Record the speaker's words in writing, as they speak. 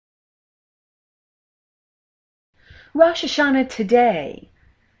Rosh Hashanah Today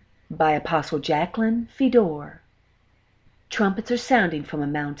by Apostle Jacqueline Fedor. Trumpets are sounding from a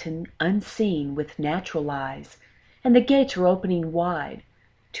mountain unseen with natural eyes, and the gates are opening wide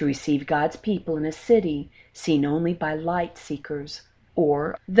to receive God's people in a city seen only by light seekers,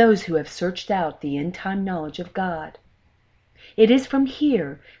 or those who have searched out the end-time knowledge of God. It is from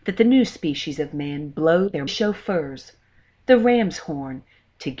here that the new species of man blow their shofars, the ram's horn,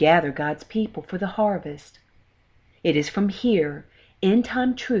 to gather God's people for the harvest. It is from here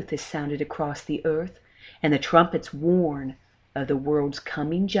end-time truth is sounded across the earth, and the trumpets warn of the world's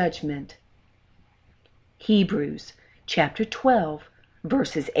coming judgment. Hebrews chapter 12,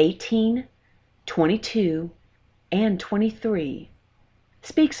 verses 18, 22, and 23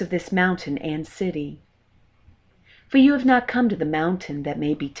 speaks of this mountain and city. For you have not come to the mountain that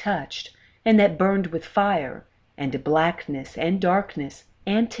may be touched, and that burned with fire, and to blackness, and darkness,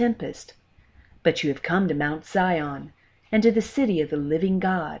 and tempest, but you have come to Mount Zion, and to the city of the living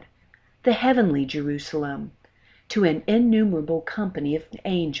God, the heavenly Jerusalem, to an innumerable company of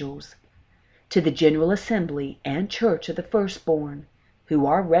angels, to the general assembly and church of the firstborn, who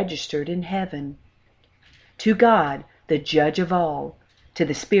are registered in heaven, to God, the judge of all, to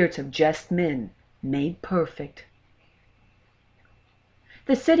the spirits of just men made perfect.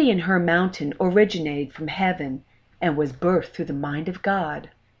 The city and her mountain originated from heaven and was birthed through the mind of God,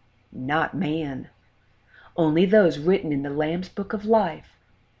 not man. Only those written in the Lamb's Book of Life,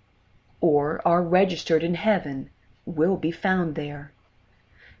 or are registered in heaven, will be found there.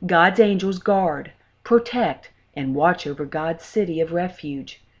 God's angels guard, protect, and watch over God's city of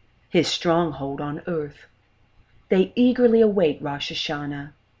refuge, His stronghold on earth. They eagerly await Rosh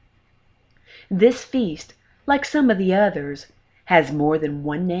Hashanah. This feast, like some of the others, has more than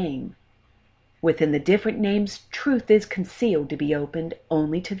one name. Within the different names, truth is concealed to be opened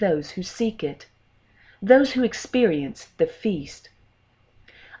only to those who seek it, those who experience the feast.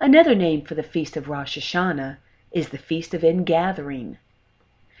 Another name for the feast of Rosh Hashanah is the Feast of Ingathering.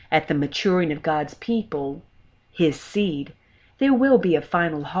 At the maturing of God's people, His seed, there will be a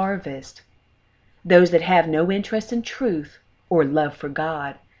final harvest. Those that have no interest in truth or love for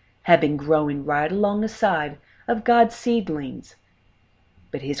God have been growing right along the side of God's seedlings.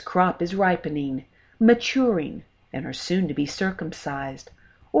 But His crop is ripening, maturing, and are soon to be circumcised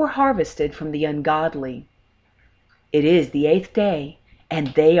or harvested from the ungodly. It is the 8th day, and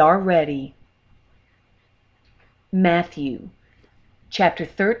they are ready. Matthew chapter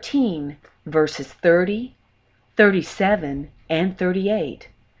 13, verses 30, 37, and 38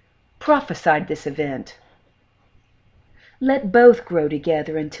 prophesied this event. Let both grow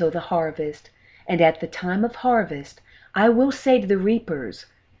together until the harvest, and at the time of harvest I will say to the reapers,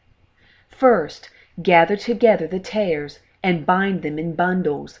 first, gather together the tares, and bind them in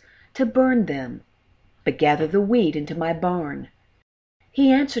bundles, to burn them, but gather the wheat into my barn.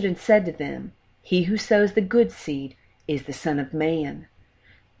 He answered and said to them, He who sows the good seed is the Son of Man.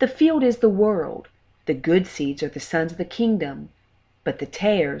 The field is the world. The good seeds are the sons of the kingdom, but the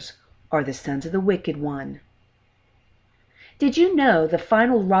tares are the sons of the wicked one. Did you know the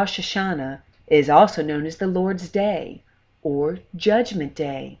final Rosh Hashanah is also known as the Lord's Day, or Judgment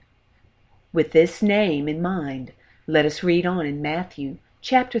Day? With this name in mind, let us read on in Matthew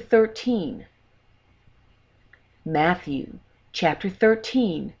chapter 13. Matthew chapter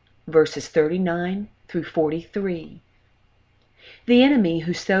 13, verses 39 through 43. The enemy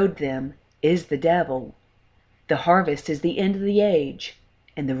who sowed them is the devil. The harvest is the end of the age,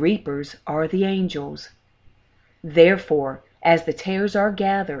 and the reapers are the angels. Therefore, as the tares are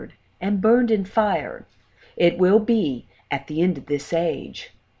gathered and burned in fire, it will be at the end of this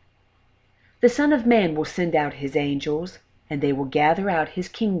age. The Son of Man will send out His angels, and they will gather out His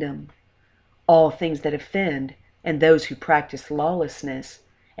kingdom, all things that offend and those who practice lawlessness,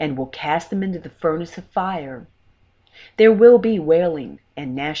 and will cast them into the furnace of fire. There will be wailing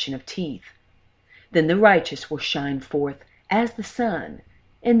and gnashing of teeth. Then the righteous will shine forth as the sun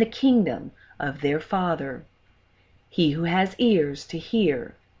in the kingdom of their Father. He who has ears to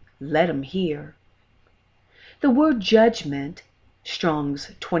hear, let him hear. The word judgment,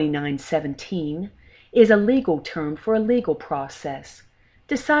 Strong's 29:17, is a legal term for a legal process,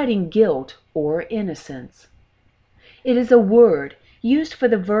 deciding guilt or innocence. It is a word used for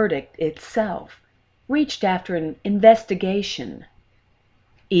the verdict itself, reached after an investigation.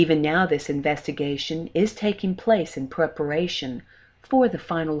 Even now this investigation is taking place in preparation for the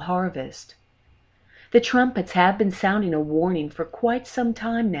final harvest. The trumpets have been sounding a warning for quite some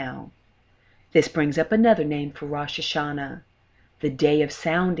time now. This brings up another name for Rosh Hashanah, the Day of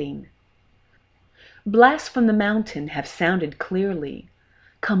Sounding. Blasts from the mountain have sounded clearly.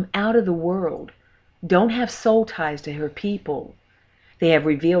 Come out of the world. don't have soul ties to her people. They have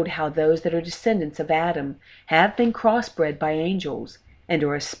revealed how those that are descendants of Adam have been crossbred by angels and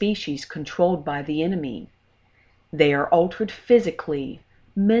are a species controlled by the enemy. They are altered physically,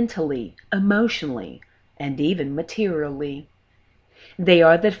 mentally, emotionally, and even materially. They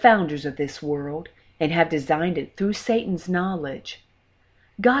are the founders of this world and have designed it through Satan's knowledge.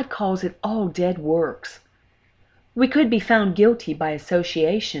 God calls it all dead works. We could be found guilty by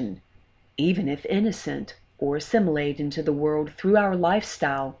association, even if innocent, or assimilate into the world through our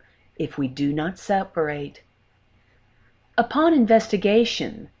lifestyle if we do not separate. Upon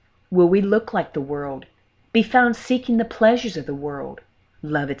investigation, will we look like the world, be found seeking the pleasures of the world,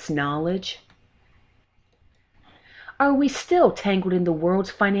 love its knowledge? Are we still tangled in the world's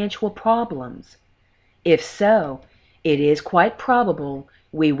financial problems? If so, it is quite probable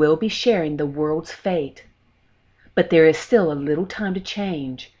we will be sharing the world's fate. But there is still a little time to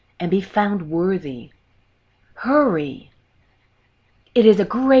change and be found worthy. Hurry! It is a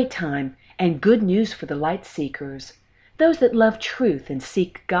great time and good news for the light seekers, those that love truth and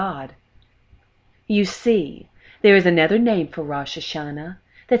seek God. You see, there is another name for Rosh Hashanah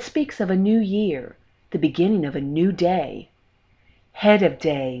that speaks of a new year, the beginning of a new day, head of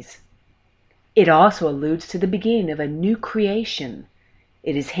days. It also alludes to the beginning of a new creation.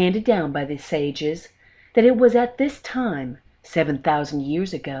 It is handed down by the sages that it was at this time, 7,000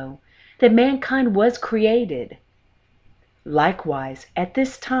 years ago, that mankind was created. Likewise, at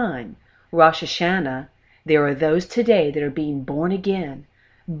this time, Rosh Hashanah, there are those today that are being born again,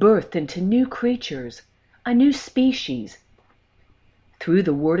 birthed into new creatures, a new species, through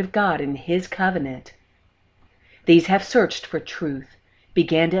the Word of God and His covenant. These have searched for truth,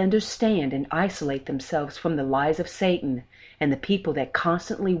 began to understand and isolate themselves from the lies of Satan and the people that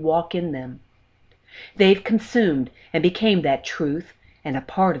constantly walk in them. They've consumed and became that truth and a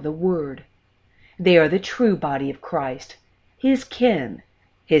part of the Word. They are the true body of Christ, His kin,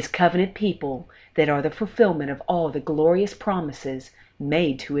 His covenant people that are the fulfillment of all the glorious promises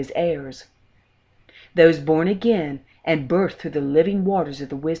made to His heirs. Those born again and birthed through the living waters of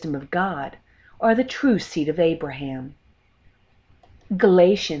the wisdom of God are the true seed of Abraham.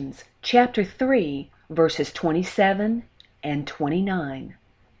 Galatians chapter 3, verses 27 and 29.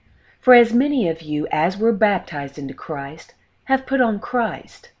 For as many of you as were baptized into Christ have put on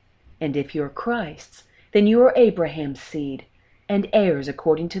Christ. And if you are Christ's, then you are Abraham's seed, and heirs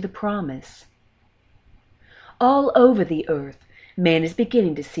according to the promise. All over the earth, man is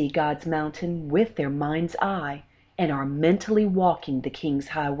beginning to see God's mountain with their mind's eye, and are mentally walking the King's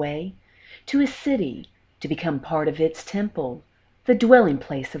highway to His city to become part of its temple, the dwelling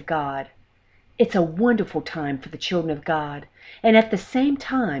place of God. It's a wonderful time for the children of God, and at the same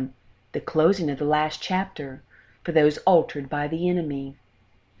time, the closing of the last chapter for those altered by the enemy.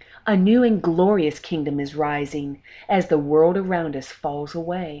 A new and glorious kingdom is rising as the world around us falls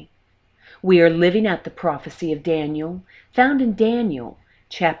away. We are living out the prophecy of Daniel, found in Daniel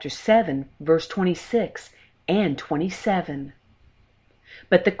chapter 7, verse 26 and 27.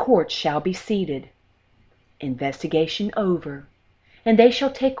 But the court shall be seated, investigation over, and they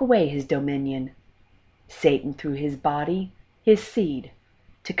shall take away his dominion, Satan through his body, his seed,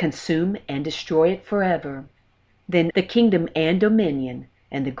 to consume and destroy it forever. Then the kingdom and dominion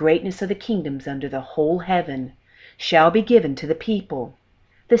and the greatness of the kingdoms under the whole heaven shall be given to the people,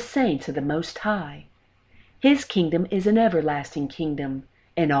 the saints of the Most High. His kingdom is an everlasting kingdom,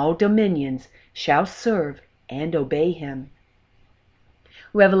 and all dominions shall serve and obey him.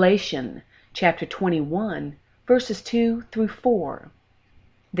 Revelation chapter 21, verses 2 through 4.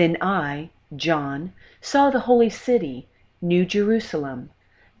 Then I, John, saw the holy city, New Jerusalem,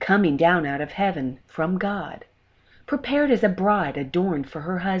 coming down out of heaven from God, prepared as a bride adorned for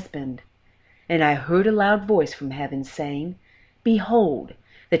her husband. And I heard a loud voice from heaven saying, Behold,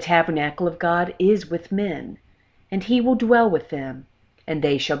 the tabernacle of God is with men, and he will dwell with them, and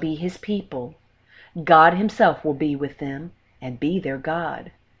they shall be his people. God himself will be with them, and be their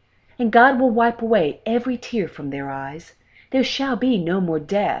God. And God will wipe away every tear from their eyes. There shall be no more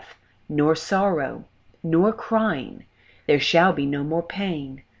death, nor sorrow, nor crying. There shall be no more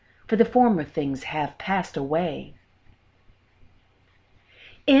pain, for the former things have passed away.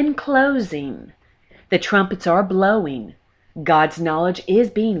 In closing, the trumpets are blowing. God's knowledge is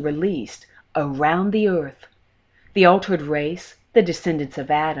being released around the earth. The altered race, the descendants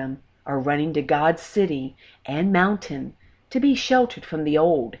of Adam, are running to God's city and mountain to be sheltered from the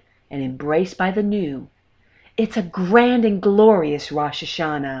old and embraced by the new. It's a grand and glorious Rosh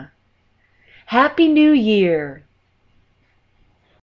Hashanah. Happy New Year!